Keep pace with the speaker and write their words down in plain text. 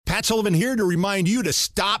Matt Sullivan here to remind you to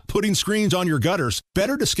stop putting screens on your gutters.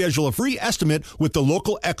 Better to schedule a free estimate with the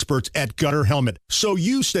local experts at Gutter Helmet so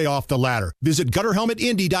you stay off the ladder. Visit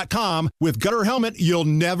GutterHelmetIndy.com. With Gutter Helmet, you'll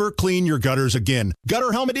never clean your gutters again.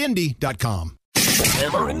 GutterHelmetIndy.com.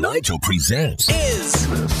 Hammer and Nigel presents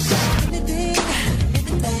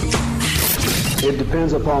It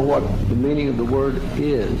depends upon what the meaning of the word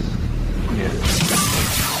is.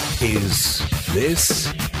 Is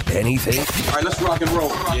this anything? All right, let's rock and roll.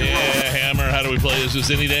 Hammer, how do we play Is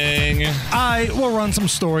This Anything? I will run some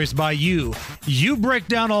stories by you. You break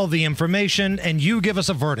down all the information, and you give us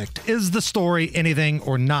a verdict. Is the story anything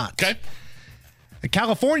or not? Okay. A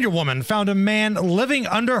California woman found a man living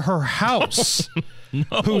under her house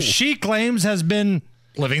who she claims has been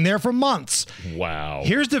living there for months. Wow.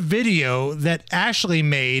 Here's the video that Ashley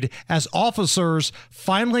made as officers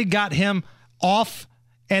finally got him off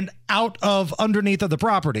and out of underneath of the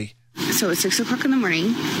property. So it's 6 o'clock in the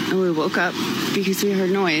morning, and we woke up because we heard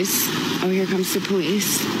noise. Oh, here comes the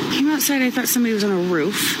police. Came outside, I thought somebody was on a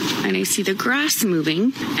roof, and I see the grass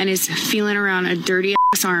moving, and is feeling around a dirty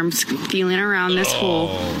ass arms, feeling around this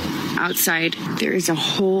hole outside. There is a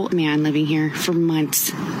whole man living here for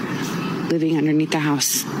months, living underneath the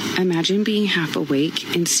house. Imagine being half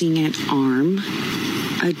awake and seeing an arm,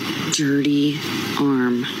 a dirty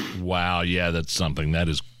arm. Wow, yeah, that's something. That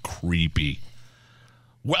is creepy.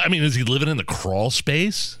 Well, I mean, is he living in the crawl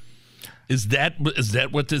space? Is that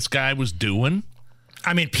what this guy was doing?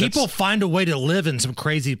 I mean, people find a way to live in some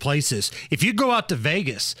crazy places. If you go out to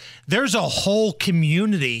Vegas, there's a whole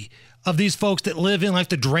community of these folks that live in like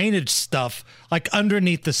the drainage stuff, like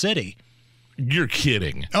underneath the city. You're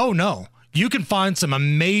kidding. Oh, no. You can find some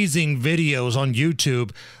amazing videos on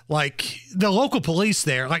YouTube, like the local police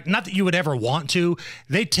there, like not that you would ever want to.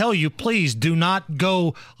 They tell you, please do not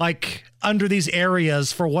go like under these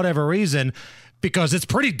areas for whatever reason, because it's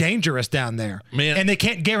pretty dangerous down there. Man, and they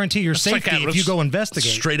can't guarantee your safety if you go investigate.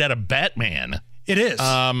 Straight out of Batman. It is.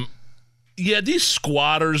 Yeah, these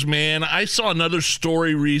squatters, man. I saw another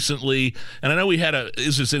story recently, and I know we had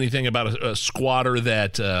Is This Anything about a squatter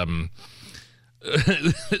that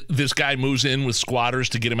this guy moves in with squatters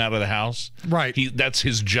to get him out of the house. Right. That's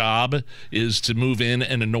his job, is to move in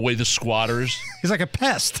and annoy the squatters. He's like a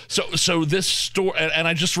pest. So this story, and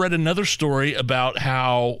I just read another story about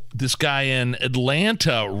how this guy in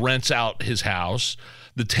Atlanta rents out his house.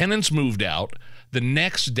 The tenants moved out. The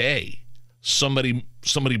next day, somebody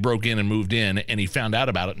broke in and moved in, and he found out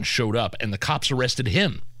about it and showed up, and the cops arrested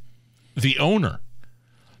him, the owner.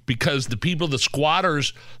 Because the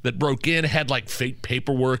squatters that broke in had like fake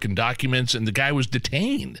paperwork and documents, and the guy was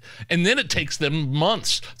detained. And then it takes them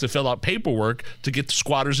months to fill out paperwork to get the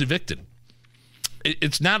squatters evicted.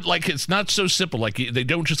 It's not so simple. Like they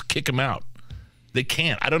don't just kick them out. They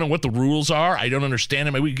can't. I don't know what the rules are. I don't understand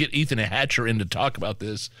it. Maybe we could get Ethan Hatcher in to talk about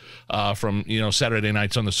this from Saturday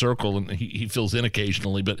Nights on the Circle, and he fills in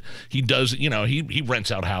occasionally, but he does. He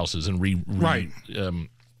rents out houses and right.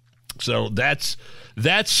 So that's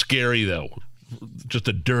scary though. Just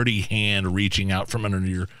a dirty hand reaching out from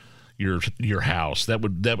under your house. That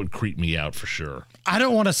would creep me out for sure. I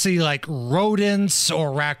don't want to see like rodents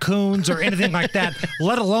or raccoons or anything like that,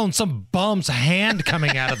 let alone some bum's hand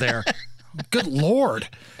coming out of there. Good Lord.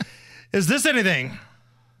 Is this anything?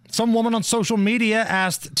 Some woman on social media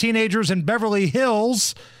asked teenagers in Beverly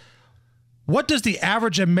Hills, what does the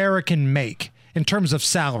average American make in terms of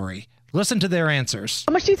salary? Listen to their answers.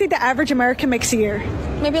 How much do you think the average American makes a year?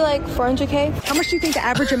 Maybe like 400K. How much do you think the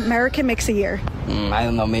average American makes a year? I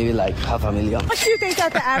don't know, maybe like $500,000. How much do you think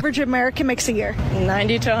that the average American makes a year?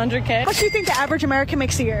 90 to 100K. How much do you think the average American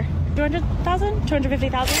makes a year? 200,000?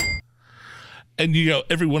 250,000? And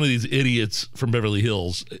every one of these idiots from Beverly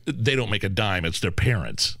Hills, they don't make a dime. It's their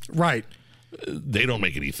parents. Right. They don't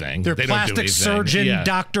make anything. Their they plastic don't do surgeon,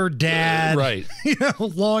 doctor, dad, right?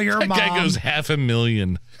 Lawyer, that mom. That guy goes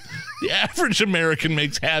 $500,000. The average American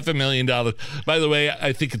makes $500,000. By the way,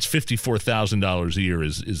 I think it's $54,000 a year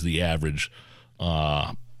is the average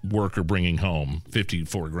worker bringing home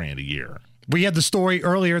 $54,000 a year. We had the story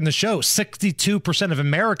earlier in the show. 62% of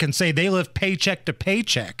Americans say they live paycheck to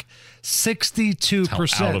paycheck. 62%.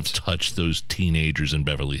 That's how out of touch those teenagers in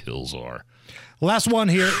Beverly Hills are. Last one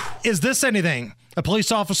here. Is this anything? A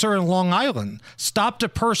police officer in Long Island stopped a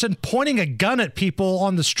person pointing a gun at people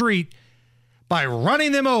on the street by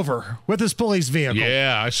running them over with his police vehicle.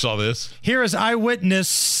 Yeah, I saw this. Here's an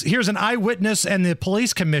eyewitness and the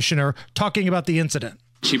police commissioner talking about the incident.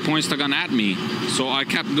 She points the gun at me, so I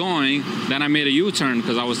kept going. Then I made a U-turn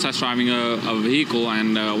because I was test driving a vehicle,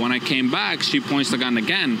 and when I came back, she points the gun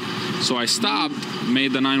again. So I stopped,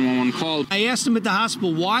 made the 911 call. I asked him at the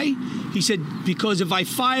hospital why. He said, because if I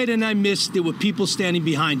fired and I missed, there were people standing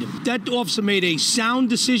behind him. That officer made a sound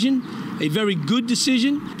decision, a very good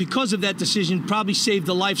decision. Because of that decision, probably saved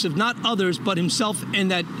the lives of not others, but himself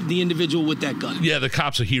and the individual with that gun. Yeah, the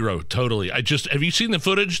cop's a hero, totally. Have you seen the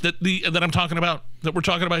footage that I'm talking about, that we're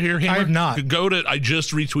talking about here, Hammer? I have not. I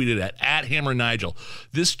just retweeted it at Hammer Nigel.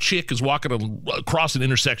 This chick is walking across an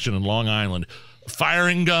intersection in Long Island,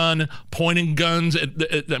 firing gun, pointing guns.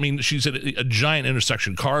 She's at a giant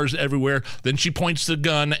intersection, cars everywhere. Then she points the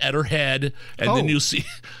gun at her head, and then you see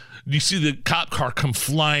the cop car come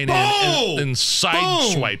flying in and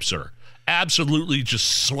sideswipes her. Absolutely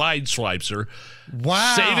just swipes her.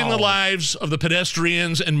 Wow. Saving the lives of the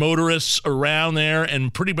pedestrians and motorists around there,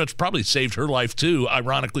 and pretty much probably saved her life too,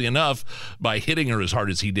 ironically enough, by hitting her as hard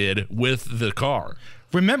as he did with the car.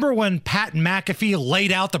 Remember when Pat McAfee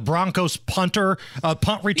laid out the Broncos punt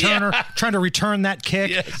returner, trying to return that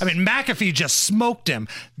kick? Yes. McAfee just smoked him.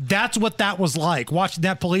 That's what that was like, watching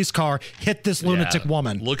that police car hit this lunatic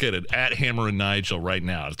woman. Look at it, at Hammer and Nigel right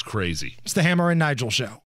now. It's crazy. It's the Hammer and Nigel Show.